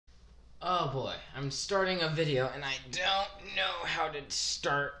Oh boy, I'm starting a video and I don't know how to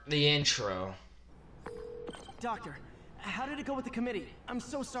start the intro. Doctor, how did it go with the committee? I'm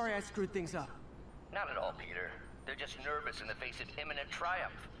so sorry I screwed things up. Not at all, Peter. They're just nervous in the face of imminent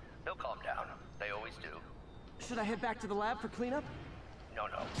triumph. They'll calm down. They always do. Should I head back to the lab for cleanup? No.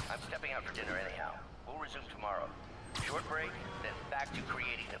 I'm stepping out for dinner anyhow. We'll resume tomorrow. Short break, then back to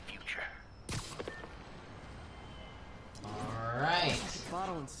creating the future. Alright.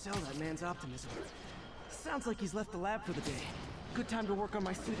 Bottle and sell that man's optimism. Sounds like he's left the lab for the day. Good time to work on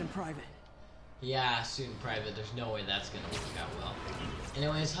my suit in private. Yeah, suit in private. There's no way that's gonna work out well.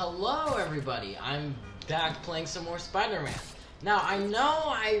 Anyways, hello everybody. I'm back playing some more Spider-Man. Now, I know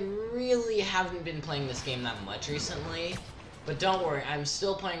I really haven't been playing this game that much recently, but don't worry, I'm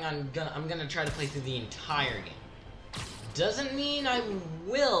still playing on. I'm gonna try to play through the entire game. Doesn't mean I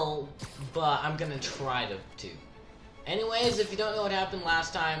will, but I'm gonna try to. Anyways, if you don't know what happened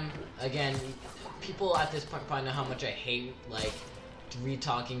last time, again, people at this point probably know how much I hate, like,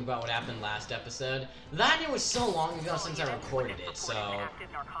 re-talking about what happened last episode. That it was so long ago since I recorded it, so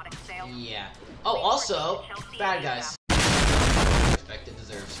yeah. Oh, also, bad guys. Respect it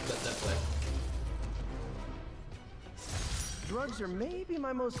deserves. Put that way. Drugs are maybe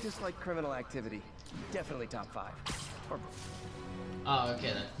my most disliked criminal activity. Definitely top 5. Or... Oh,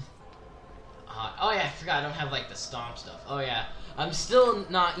 okay then. Oh yeah, I forgot I don't have like the stomp stuff. Oh yeah, I'm still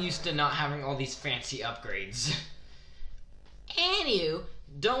not used to not having all these fancy upgrades. Anywho,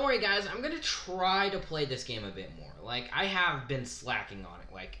 don't worry guys, I'm gonna try to play this game a bit more. Like, I have been slacking on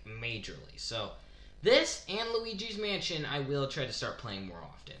it, like, majorly. So, this and Luigi's Mansion, I will try to start playing more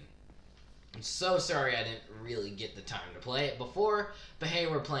often. I'm so sorry I didn't really get the time to play it before, but hey,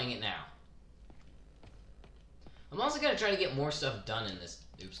 we're playing it now. I'm also gonna try to get more stuff done in this,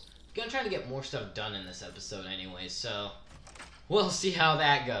 gonna try to get more stuff done in this episode anyway, so we'll see how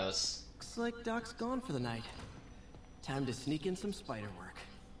that goes. Looks like Doc's gone for the night. Time to sneak in some spider work.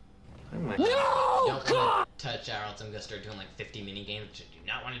 Oh my God. No! Don't want to touch or else I'm gonna start doing like 50 mini games, which I do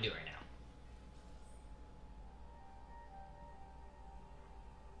not want to do right now.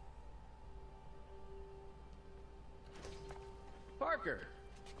 Parker!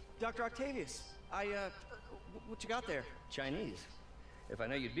 Dr. Octavius, what you got there? Chinese. If I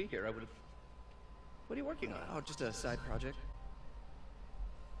know you'd be here, I would've... What are you working on? Oh, just a side project.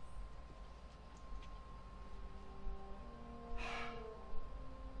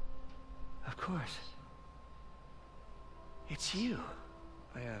 Of course. It's you.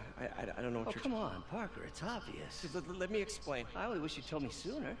 I don't know what you're... come on, Parker, it's obvious. Let me explain. I only wish you'd told me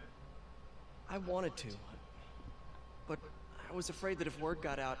sooner. I wanted to, but I was afraid that if word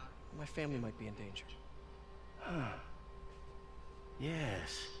got out, my family might be in danger. Huh.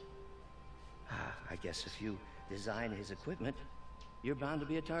 Yes. I guess if you design his equipment, you're bound to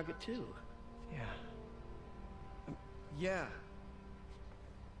be a target too. Yeah. Yeah.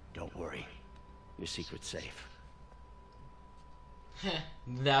 Don't worry. Your secret's safe.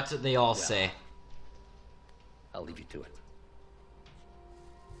 That's what they all say. I'll leave you to it.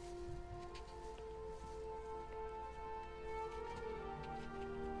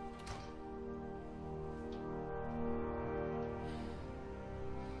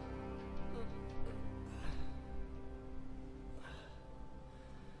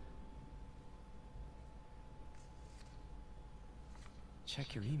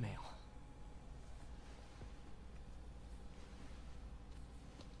 Check your email.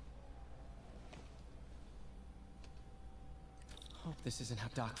 Hope this isn't how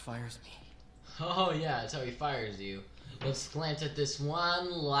Doc fires me. Oh yeah, that's how he fires you. Let's glance at this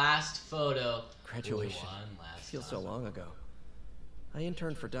one last photo. Graduation. Feels so long ago. I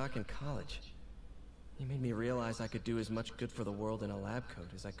interned for Doc in college. He made me realize I could do as much good for the world in a lab coat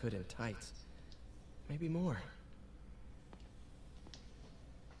as I could in tights. Maybe more.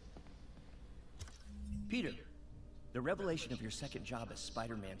 Peter, the revelation of your second job as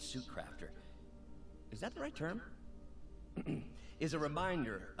Spider-Man suit crafter, is that the right term? Is a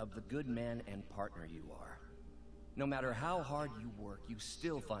reminder of the good man and partner you are. No matter how hard you work, you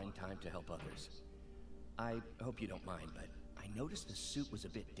still find time to help others. I hope you don't mind, but I noticed the suit was a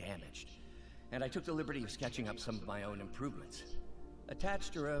bit damaged, and I took the liberty of sketching up some of my own improvements.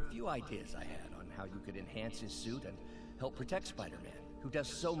 Attached are a few ideas I had on how you could enhance his suit and help protect Spider-Man, who does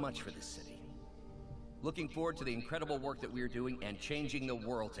so much for this city. Looking forward to the incredible work that we're doing and changing the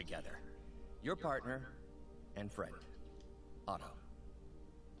world together. Your partner and friend, Otto.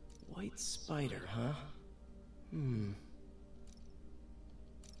 White spider, huh?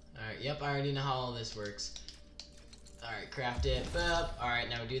 Alright, yep, I already know how all this works. Alright, craft it. Alright,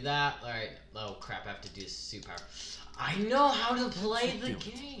 now do that. Alright. Oh crap, I have to do superpower. I know how to play the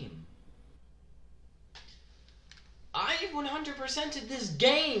game. I 100%ed this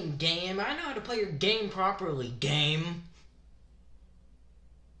game. I know how to play your game properly, game.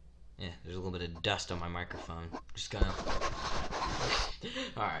 Yeah, there's a little bit of dust on my microphone. Just gonna...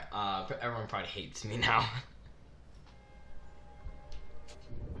 Alright, everyone probably hates me now.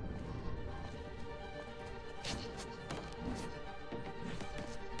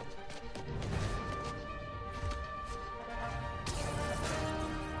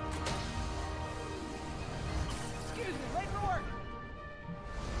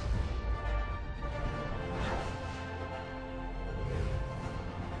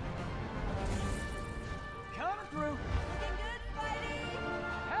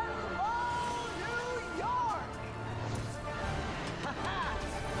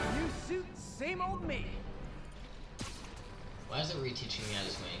 Same old me. Why is it reteaching me how to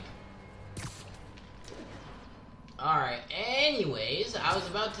swing? Alright, anyways, I was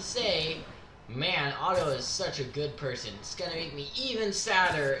about to say, man, Otto is such a good person. It's gonna make me even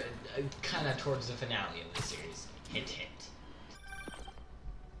sadder, kind of towards the finale of the series. Hint, hint.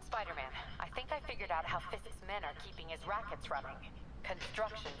 Spider-Man, I think I figured out how Fisk's men are keeping his rackets running.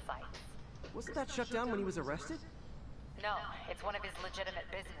 Construction sites. Wasn't that shut down when he was arrested? No, it's one of his legitimate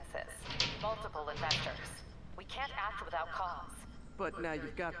businesses. Multiple investors. We can't act without cause. But now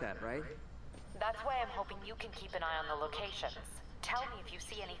you've got that, right? That's why I'm hoping you can keep an eye on the locations. Tell me if you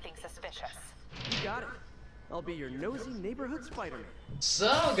see anything suspicious. You got it. I'll be your nosy neighborhood Spider-Man.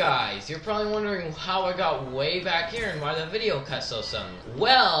 So guys, you're probably wondering how I got way back here and why the video cut so sudden.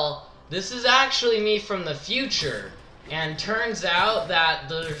 Well, this is actually me from the future. And turns out that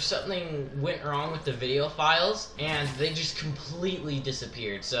there's something went wrong with the video files, and they just completely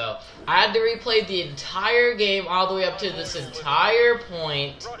disappeared. So I had to replay the entire game all the way up to this entire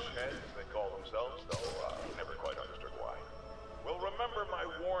point. Rushheads, they call themselves, though I never quite understood why. Will remember my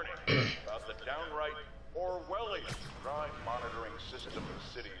warning about the downright Orwellian crime monitoring system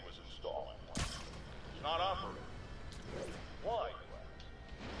the city was installing. It's not operating. Why?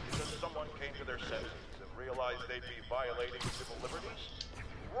 Because someone came to their senses and realized they'd be violating civil liberties?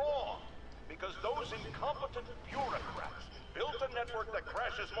 Wrong! Because those incompetent bureaucrats built a network that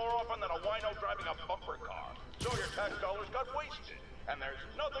crashes more often than a wino driving a bumper car. So your tax dollars got wasted, and there's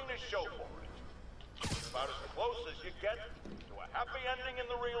nothing to show for it. It's about as close as you get to a happy ending in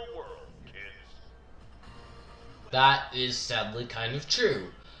the real world, kids. That is sadly kind of true.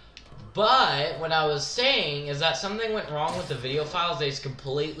 But what I was saying is that something went wrong with the video files. They just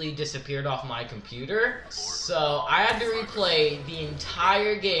completely disappeared off my computer. So I had to replay the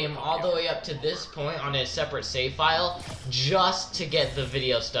entire game all the way up to this point on a separate save file just to get the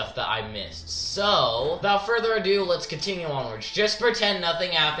video stuff that I missed. So without further ado, let's continue onwards. Just pretend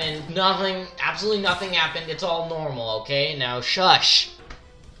nothing happened. Absolutely nothing happened. It's all normal, okay? Now shush.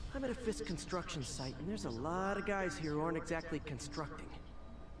 I'm at a Fisk construction site, and there's a lot of guys here who aren't exactly constructing.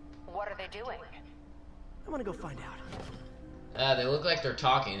 What are they doing? I want to go find out. They look like they're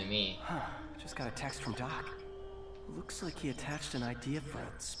talking to me. Huh. Just got a text from Doc. Looks like he attached an idea for a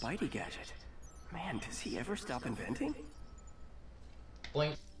Spidey gadget. Man, does he ever stop inventing?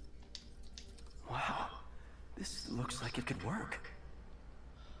 Blink. Wow. This looks like it could work.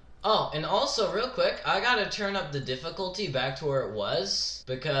 Oh, and also, real quick, I gotta turn up the difficulty back to where it was,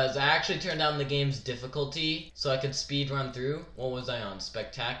 because I actually turned down the game's difficulty so I could speed run through. What was I on?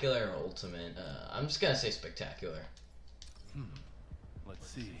 Spectacular or Ultimate? I'm just gonna say Spectacular. Let's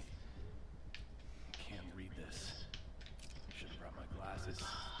see. Can't read this. Should have brought my glasses.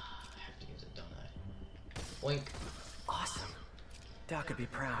 I have to use it, don't I? Blink. Awesome. Doc would be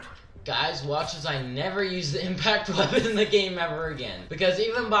proud. Guys, watch as I never use the impact weapon in the game ever again. Because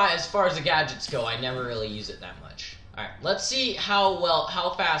even by as far as the gadgets go, I never really use it that much. Alright, let's see how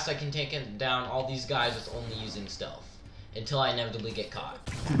fast I can take down all these guys with only using stealth. Until I inevitably get caught.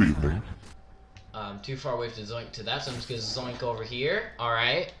 Good evening. Too far away to zoink to that, so I'm just gonna zoink over here.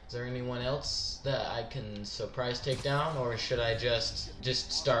 Alright, is there anyone else that I can surprise take down? Or should I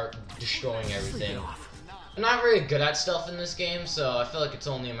just start destroying everything? I'm not very good at stealth in this game, so I feel like it's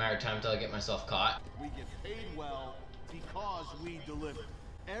only a matter of time until I get myself caught. We get paid well because we deliver.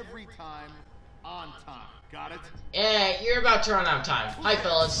 Every time, on time. Got it? Yeah, you're about to run out of time. Hi,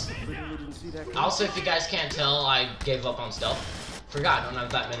 fellas. Also, if you guys can't tell, I gave up on stealth. Forgot, I don't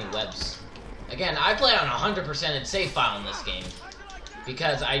have that many webs. Again, I play on 100% save file in this game,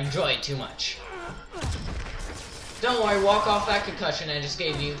 because I enjoy it too much. Don't worry, walk off that concussion I just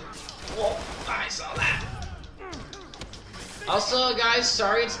gave you. Whoa, I saw that. Also, guys,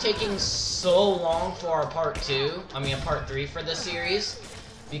 sorry it's taking so long for our part 3 for this series.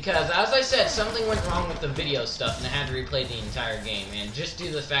 Because, as I said, something went wrong with the video stuff, and I had to replay the entire game. And just due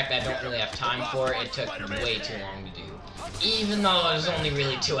to the fact that I don't really have time for it, it took way too long to do. Even though there's only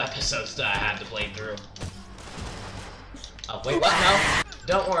really 2 episodes that I had to play through. Oh, wait, what? No?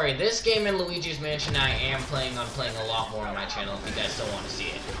 Don't worry, this game and Luigi's Mansion I am planning on playing a lot more on my channel if you guys still want to see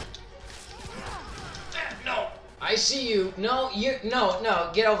it. No! I see you! No,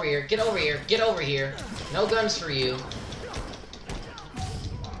 no, get over here, get over here, get over here. No guns for you.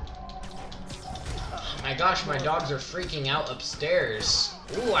 Oh my gosh, my dogs are freaking out upstairs.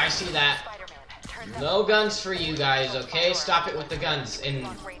 Ooh, I see that. No guns for you guys, okay? Stop it with the guns, and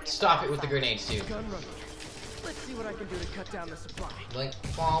stop it with the grenades too. Let's see what I can do to cut down the supply. Like,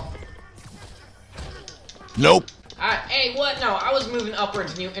 bomb. Nope. Hey, what? No, I was moving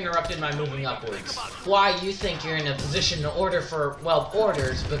upwards and you interrupted my moving upwards. Why you think you're in a position to order for, well,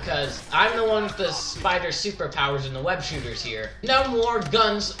 orders, because I'm the one with the spider superpowers and the web shooters here. No more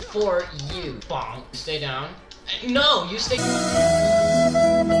guns for you. Bonk. Stay down. No, you stay...